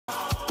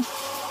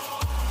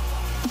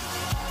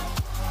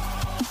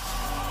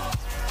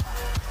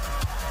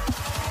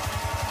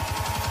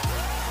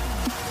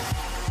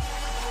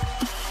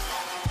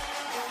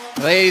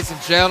Ladies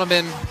and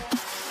gentlemen,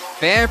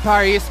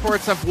 Vampire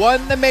Esports have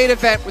won the main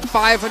event with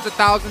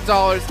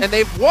 $500,000, and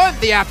they've won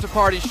the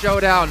after-party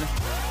showdown.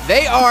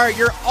 They are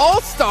your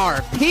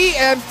all-star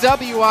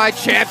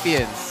Pmwi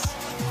champions.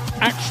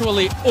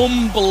 Actually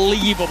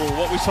unbelievable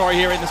what we saw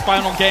here in this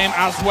final game,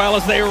 as well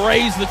as they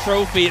raised the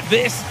trophy.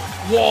 This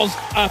was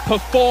a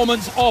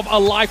performance of a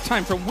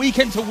lifetime from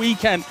weekend to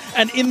weekend,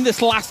 and in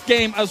this last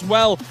game as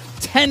well,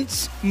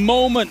 tense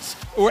moments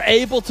were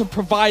able to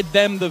provide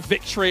them the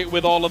victory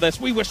with all of this.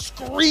 We were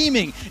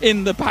screaming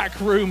in the back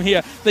room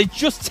here. They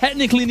just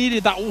technically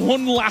needed that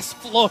one last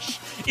flush,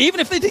 even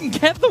if they didn't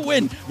get the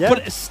win,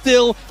 but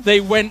still they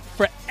went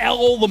for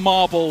all the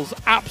marbles.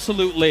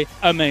 Absolutely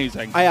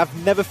amazing. I have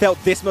never felt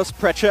this much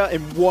pressure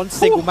in one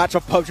single match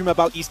of PUBG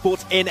Mobile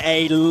Esports in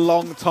a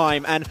long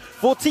time. And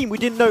for Team, we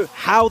didn't know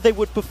how they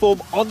would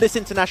perform on this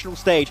international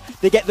stage.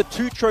 They get the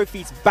 2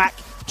 trophies back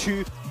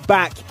to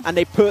back, and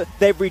they put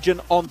their region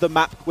on the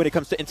map when it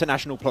comes to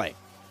international play.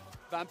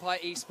 Vampire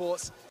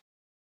Esports